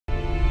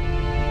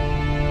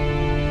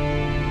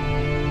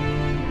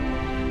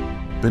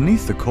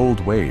Beneath the cold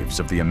waves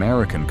of the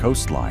American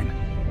coastline,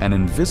 an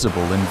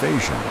invisible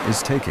invasion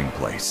is taking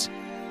place.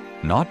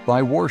 Not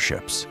by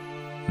warships,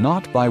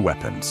 not by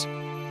weapons,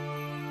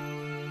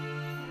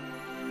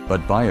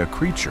 but by a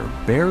creature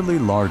barely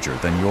larger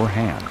than your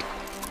hand.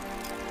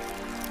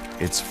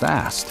 It's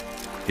fast,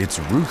 it's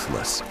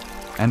ruthless,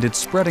 and it's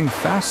spreading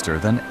faster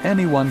than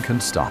anyone can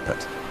stop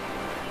it.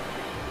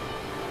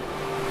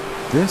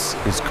 This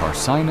is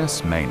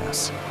Carcinus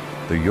manus,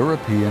 the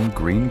European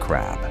green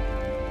crab.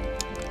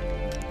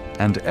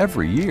 And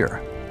every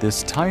year,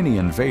 this tiny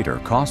invader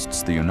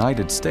costs the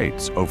United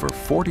States over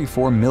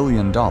 $44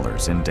 million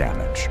in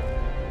damage.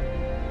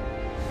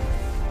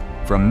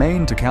 From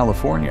Maine to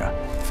California,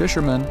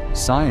 fishermen,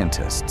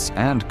 scientists,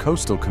 and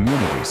coastal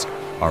communities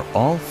are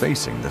all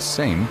facing the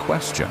same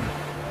question.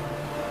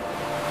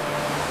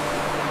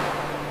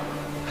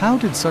 How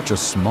did such a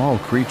small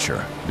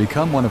creature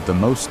become one of the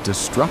most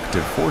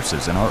destructive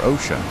forces in our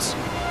oceans?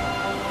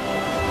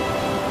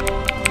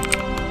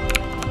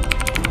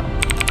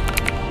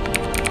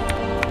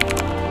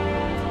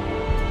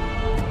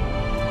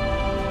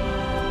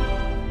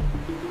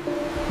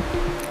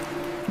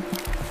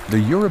 The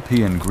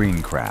European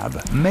green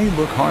crab may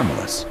look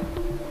harmless,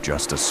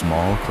 just a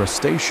small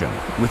crustacean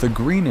with a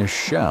greenish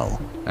shell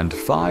and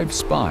 5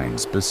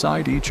 spines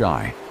beside each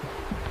eye.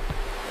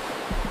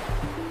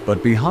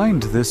 But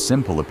behind this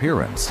simple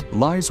appearance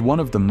lies one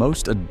of the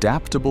most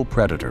adaptable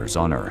predators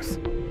on Earth.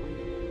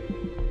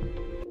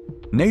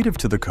 Native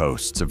to the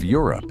coasts of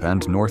Europe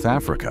and North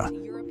Africa,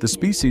 the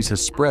species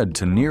has spread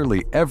to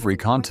nearly every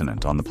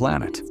continent on the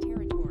planet.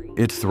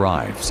 It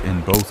thrives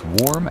in both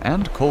warm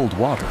and cold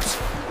waters,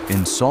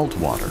 in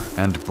saltwater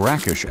and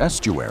brackish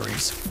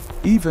estuaries,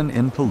 even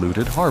in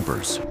polluted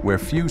harbors where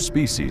few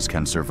species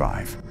can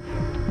survive.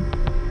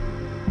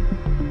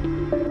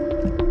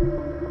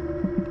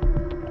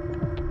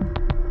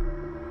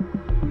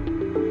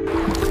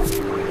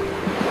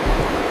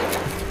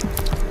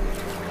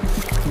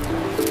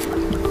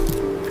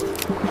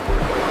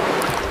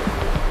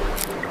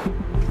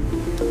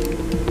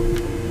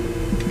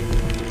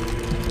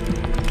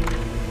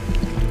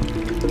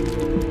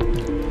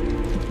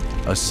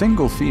 A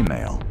single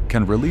female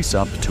can release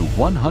up to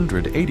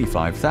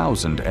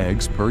 185,000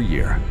 eggs per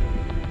year.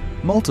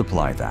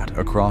 Multiply that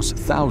across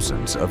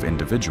thousands of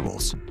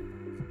individuals,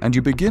 and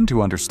you begin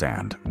to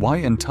understand why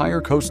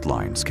entire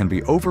coastlines can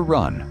be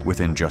overrun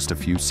within just a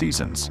few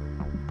seasons.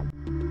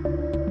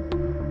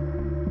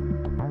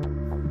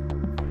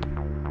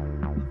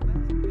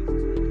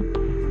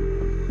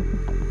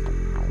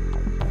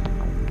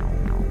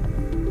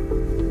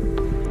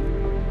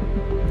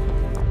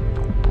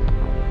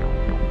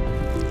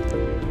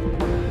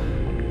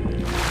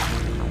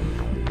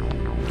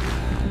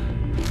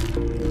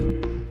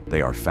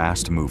 They are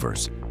fast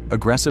movers,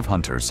 aggressive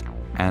hunters,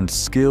 and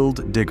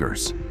skilled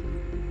diggers.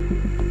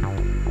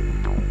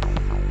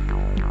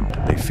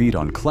 They feed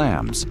on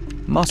clams,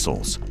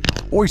 mussels,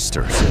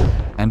 oysters,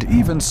 and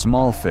even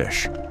small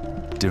fish,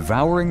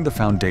 devouring the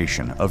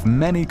foundation of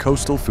many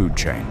coastal food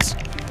chains.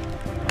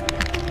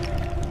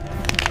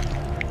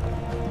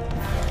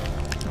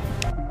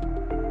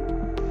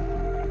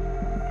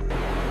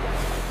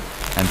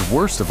 And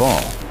worst of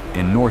all,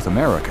 in North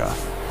America,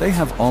 they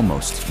have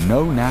almost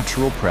no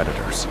natural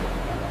predators.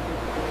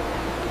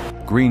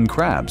 Green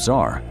crabs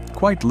are,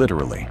 quite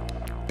literally,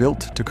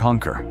 built to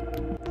conquer.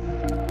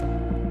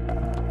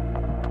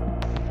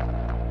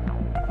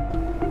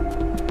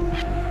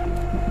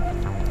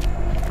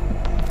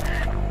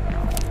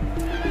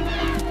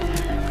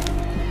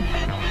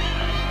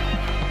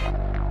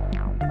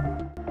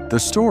 The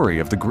story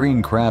of the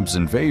green crab's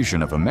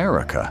invasion of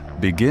America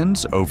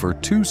begins over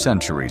 2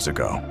 centuries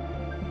ago.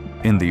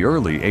 In the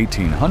early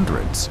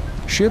 1800s,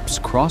 ships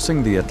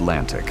crossing the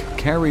Atlantic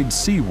carried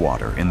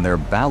seawater in their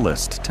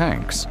ballast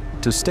tanks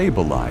to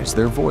stabilize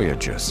their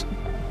voyages.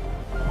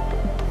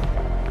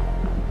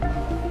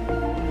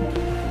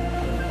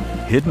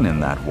 Hidden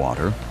in that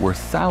water were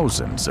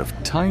thousands of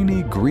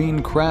tiny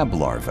green crab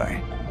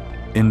larvae,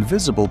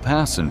 invisible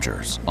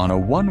passengers on a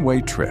one-way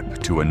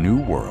trip to a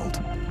new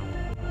world.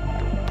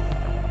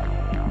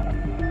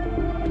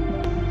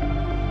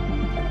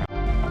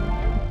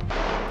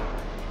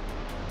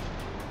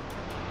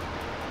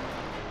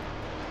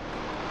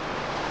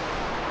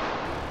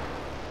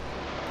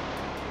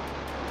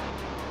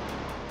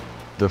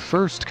 The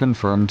first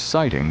confirmed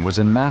sighting was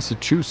in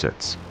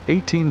Massachusetts,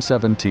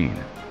 1817.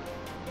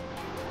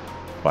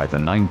 By the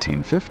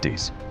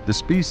 1950s, the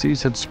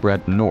species had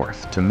spread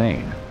north to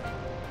Maine.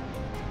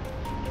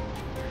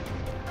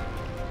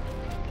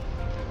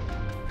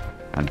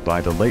 And by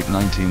the late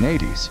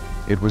 1980s,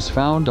 it was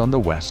found on the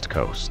West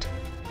Coast.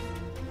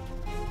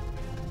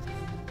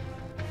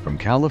 From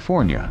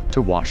California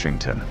to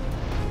Washington.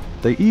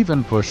 They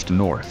even pushed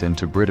north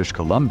into British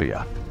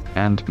Columbia,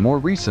 and more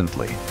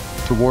recently,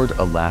 toward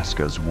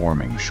Alaska's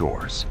warming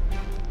shores.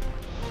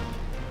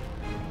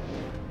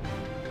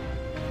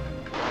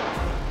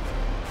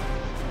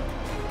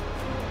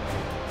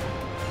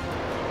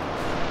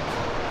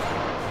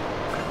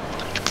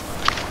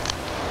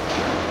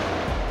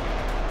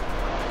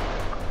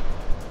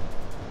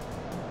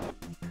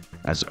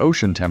 As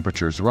ocean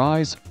temperatures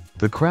rise,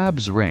 the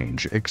crab's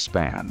range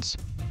expands.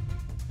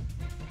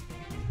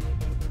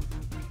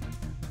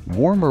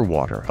 Warmer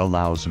water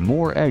allows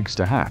more eggs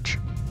to hatch,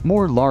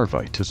 more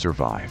larvae to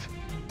survive,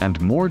 and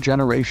more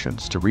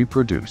generations to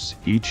reproduce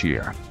each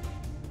year.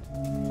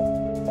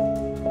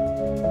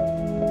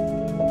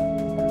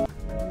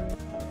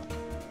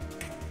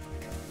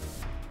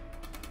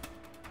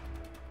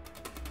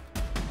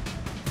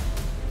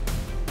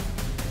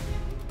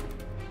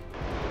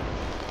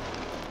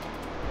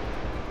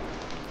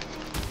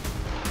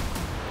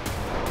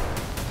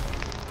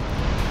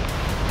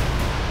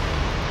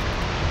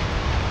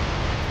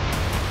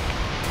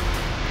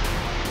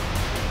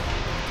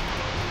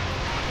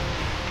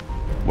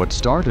 What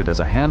started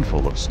as a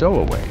handful of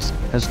stowaways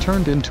has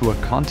turned into a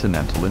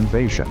continental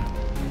invasion.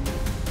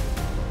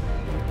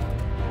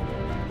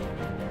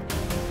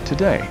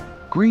 Today,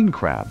 green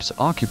crabs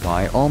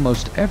occupy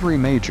almost every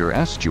major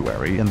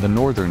estuary in the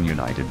northern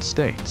United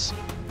States.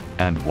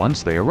 And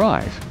once they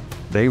arrive,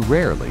 they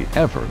rarely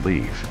ever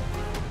leave.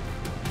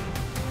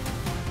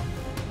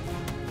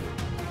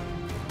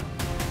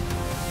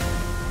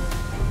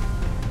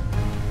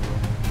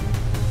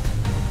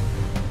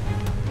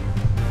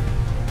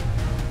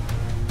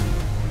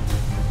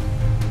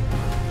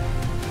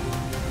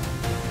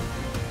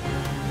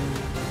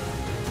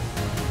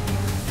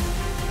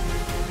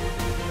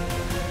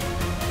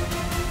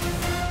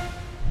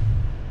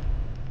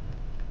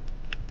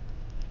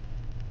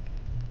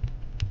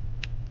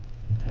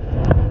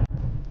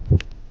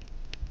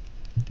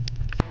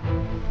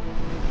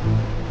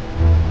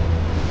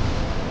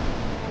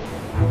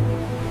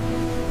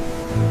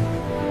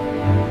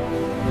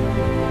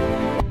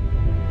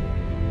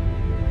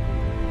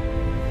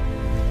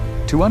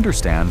 To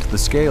understand the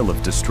scale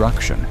of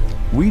destruction,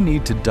 we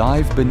need to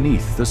dive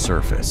beneath the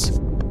surface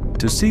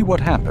to see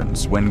what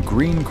happens when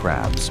green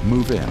crabs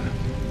move in.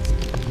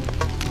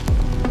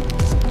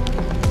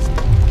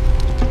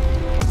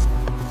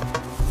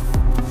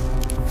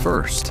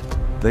 First,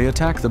 they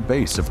attack the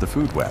base of the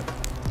food web.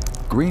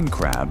 Green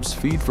crabs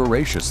feed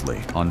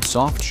voraciously on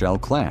soft-shell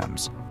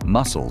clams,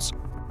 mussels,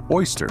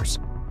 oysters,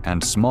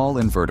 and small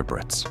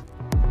invertebrates.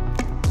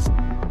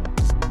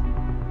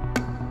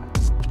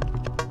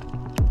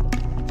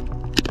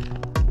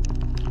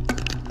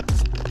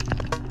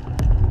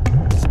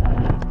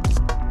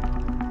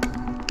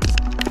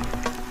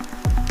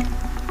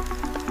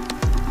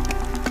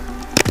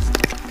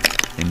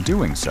 In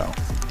doing so,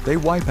 they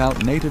wipe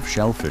out native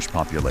shellfish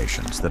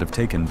populations that have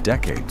taken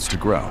decades to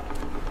grow.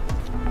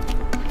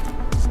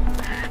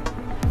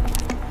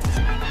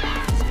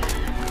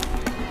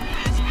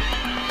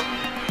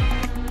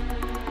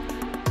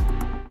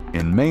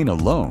 In Maine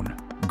alone,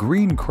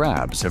 green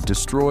crabs have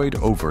destroyed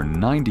over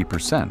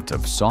 90%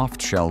 of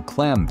soft-shell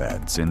clam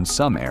beds in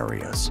some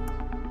areas.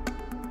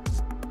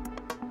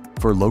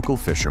 For local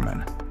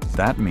fishermen,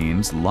 that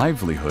means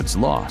livelihoods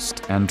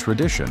lost and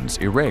traditions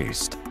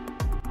erased.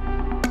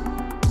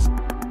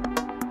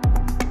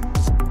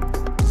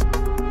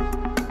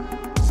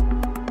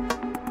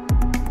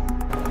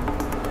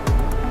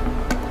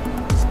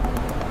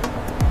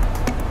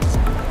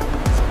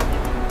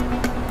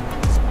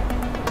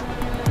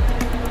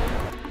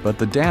 But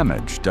the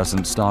damage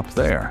doesn't stop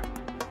there.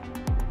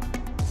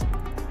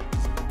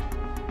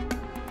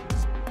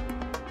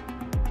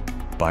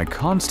 By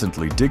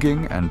constantly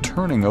digging and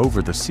turning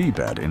over the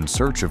seabed in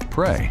search of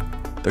prey,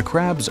 the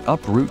crabs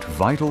uproot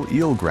vital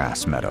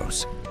eelgrass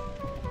meadows.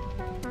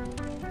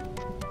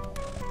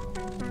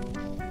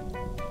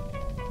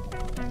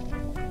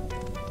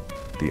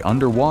 The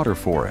underwater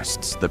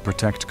forests that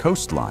protect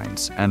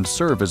coastlines and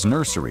serve as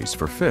nurseries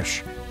for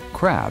fish,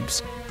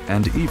 crabs,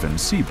 and even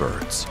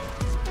seabirds.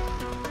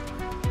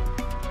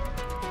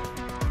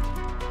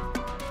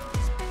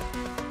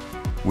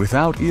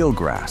 Without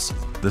eelgrass,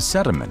 the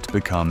sediment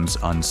becomes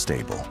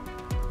unstable.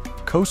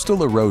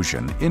 Coastal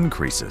erosion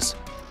increases.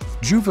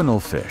 Juvenile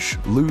fish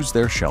lose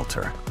their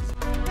shelter.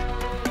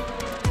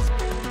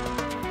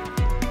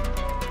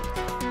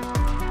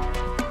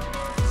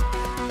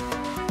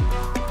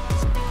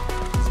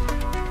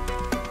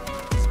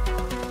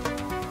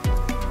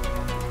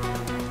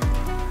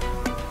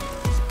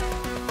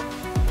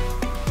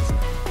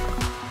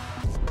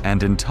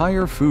 And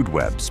entire food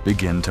webs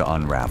begin to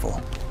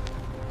unravel.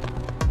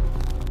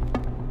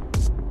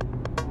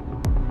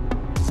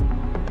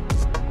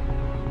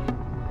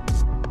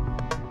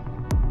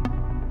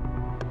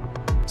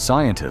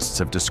 Scientists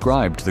have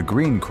described the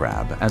green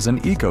crab as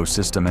an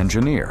ecosystem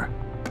engineer,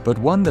 but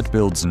one that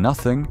builds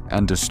nothing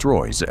and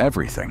destroys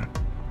everything.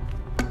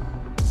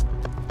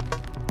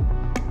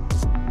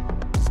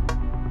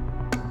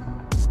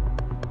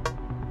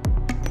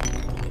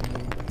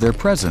 Their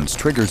presence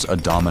triggers a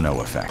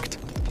domino effect.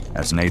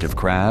 As native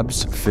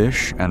crabs,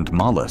 fish, and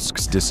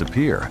mollusks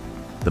disappear,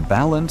 the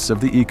balance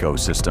of the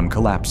ecosystem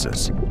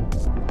collapses.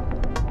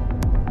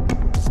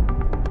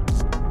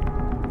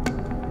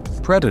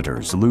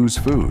 Predators lose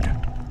food.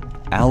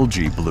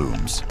 Algae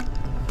blooms.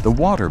 The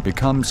water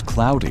becomes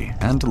cloudy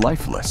and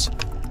lifeless.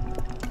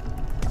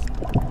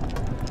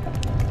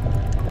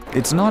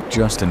 It's not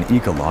just an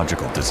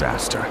ecological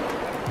disaster.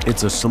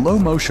 It's a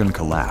slow-motion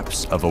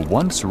collapse of a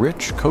once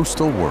rich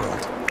coastal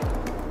world.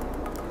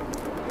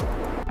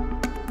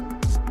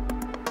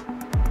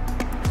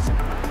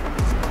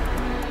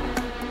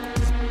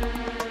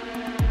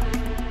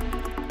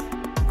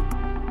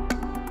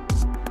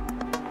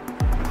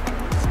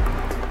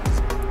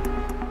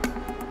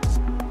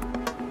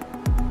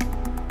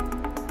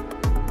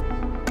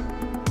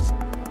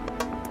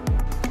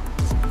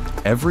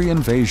 Every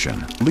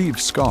invasion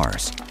leaves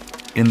scars.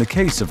 In the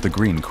case of the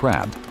green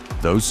crab,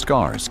 those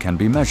scars can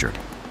be measured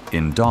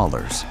in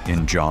dollars,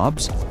 in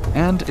jobs,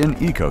 and in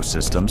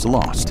ecosystems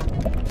lost.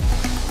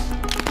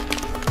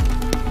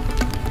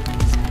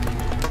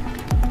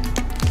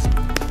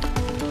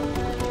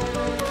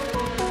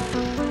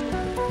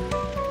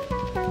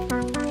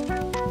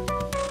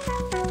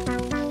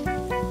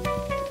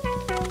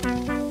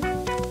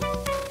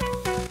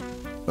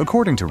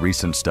 According to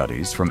recent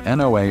studies from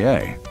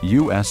NOAA,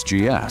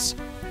 USGS,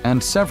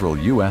 and several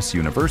U.S.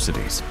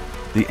 universities,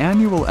 the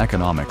annual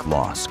economic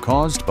loss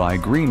caused by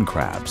green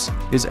crabs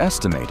is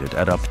estimated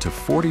at up to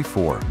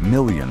 $44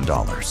 million.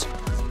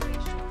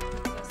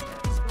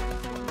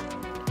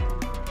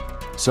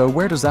 So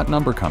where does that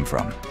number come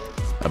from?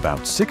 About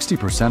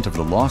 60% of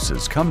the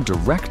losses come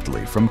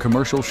directly from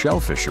commercial shell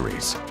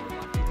fisheries.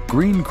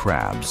 Green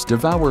crabs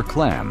devour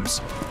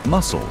clams,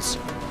 mussels,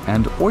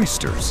 and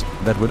oysters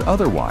that would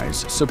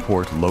otherwise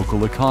support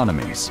local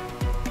economies.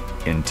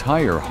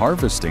 Entire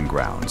harvesting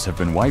grounds have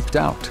been wiped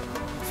out,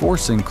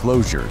 forcing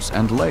closures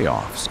and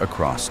layoffs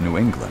across New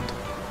England.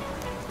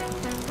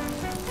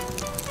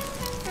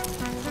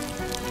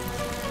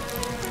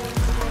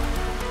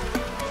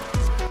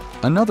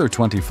 Another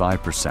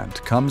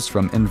 25% comes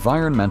from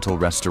environmental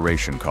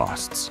restoration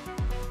costs.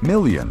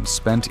 Millions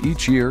spent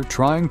each year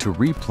trying to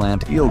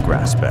replant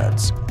eelgrass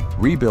beds,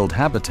 rebuild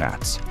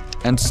habitats,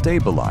 and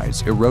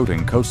stabilize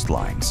eroding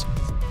coastlines.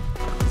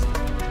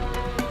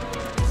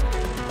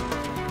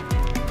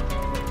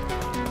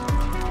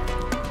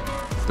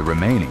 The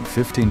remaining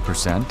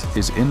 15%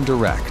 is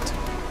indirect: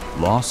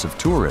 loss of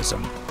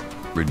tourism,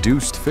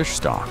 reduced fish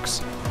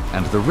stocks,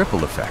 and the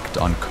ripple effect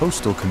on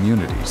coastal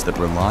communities that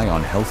rely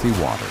on healthy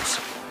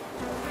waters.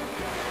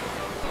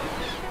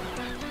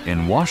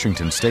 In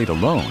Washington state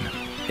alone,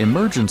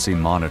 emergency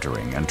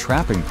monitoring and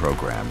trapping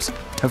programs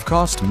have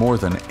cost more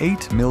than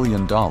 $8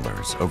 million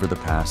over the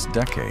past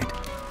decade.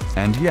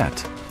 And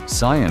yet,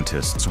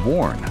 scientists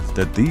warn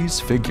that these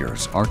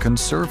figures are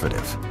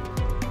conservative.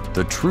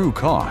 The true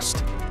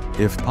cost,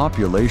 if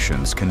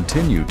populations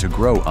continue to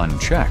grow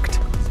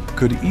unchecked,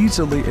 could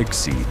easily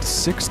exceed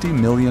 $60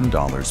 million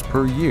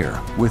per year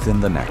within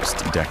the next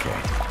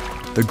decade.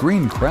 The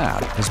green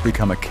crab has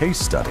become a case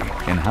study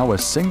in how a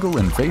single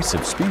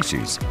invasive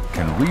species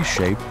can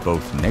reshape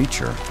both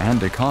nature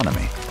and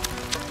economy.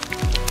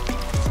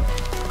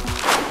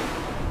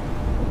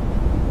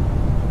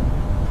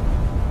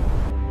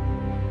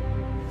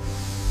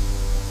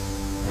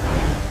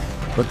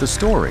 But the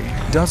story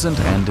doesn't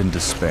end in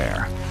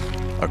despair.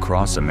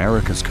 Across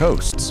America's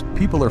coasts,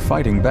 people are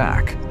fighting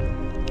back.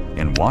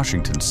 In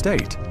Washington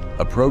state,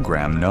 a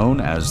program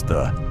known as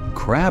the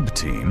Crab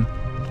Team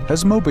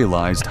has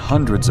mobilized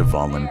hundreds of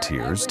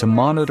volunteers to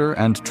monitor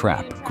and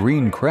trap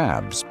green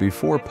crabs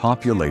before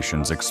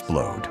populations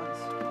explode.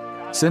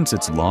 Since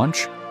its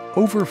launch,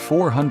 over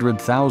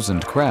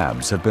 400,000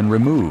 crabs have been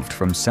removed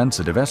from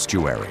sensitive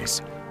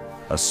estuaries,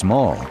 a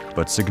small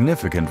but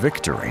significant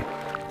victory.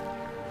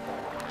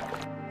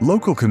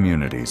 Local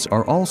communities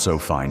are also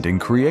finding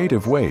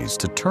creative ways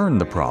to turn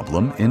the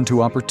problem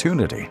into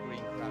opportunity.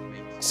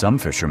 Some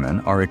fishermen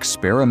are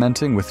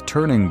experimenting with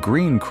turning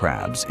green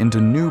crabs into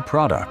new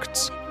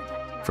products,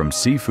 from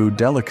seafood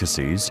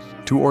delicacies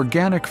to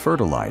organic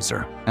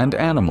fertilizer and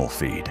animal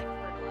feed.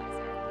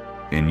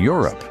 In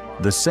Europe,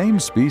 the same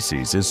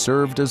species is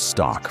served as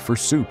stock for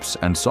soups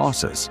and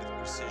sauces.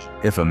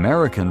 If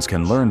Americans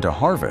can learn to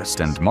harvest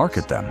and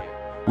market them,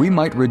 we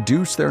might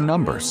reduce their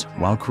numbers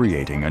while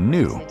creating a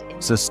new,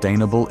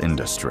 sustainable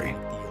industry.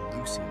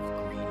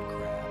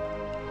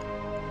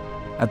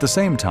 At the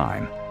same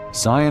time,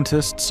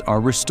 scientists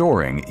are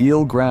restoring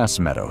eelgrass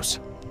meadows,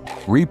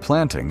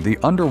 replanting the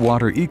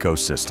underwater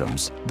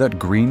ecosystems that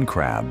green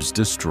crabs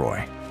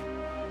destroy.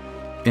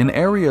 In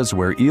areas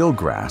where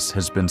eelgrass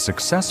has been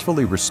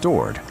successfully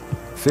restored,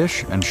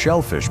 fish and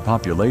shellfish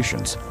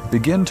populations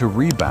begin to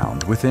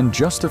rebound within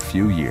just a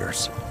few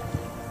years.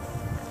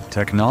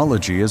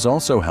 Technology is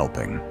also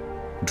helping.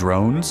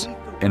 Drones,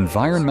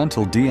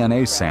 environmental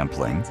DNA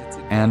sampling,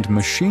 and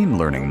machine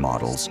learning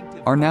models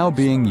are now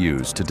being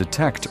used to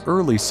detect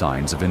early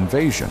signs of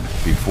invasion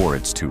before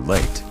it's too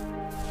late.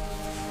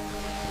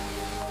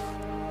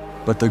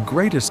 But the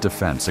greatest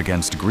defense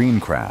against green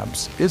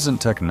crabs isn't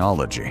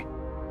technology,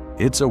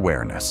 it's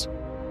awareness.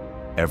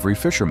 Every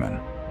fisherman,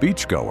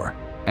 beachgoer,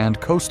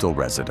 and coastal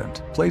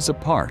resident plays a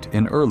part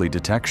in early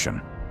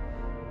detection.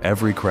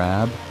 Every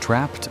crab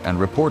trapped and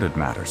reported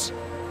matters.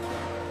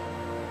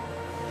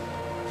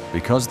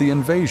 Because the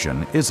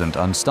invasion isn't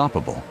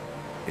unstoppable.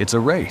 It's a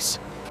race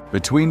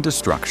between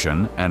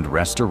destruction and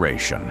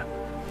restoration.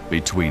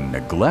 between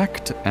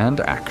neglect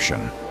and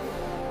action.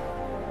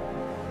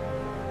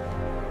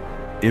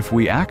 If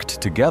we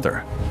act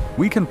together,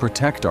 we can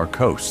protect our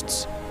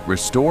coasts,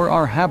 restore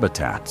our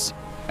habitats,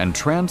 and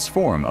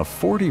transform a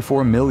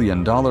 $44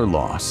 million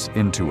loss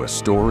into a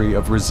story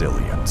of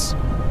resilience.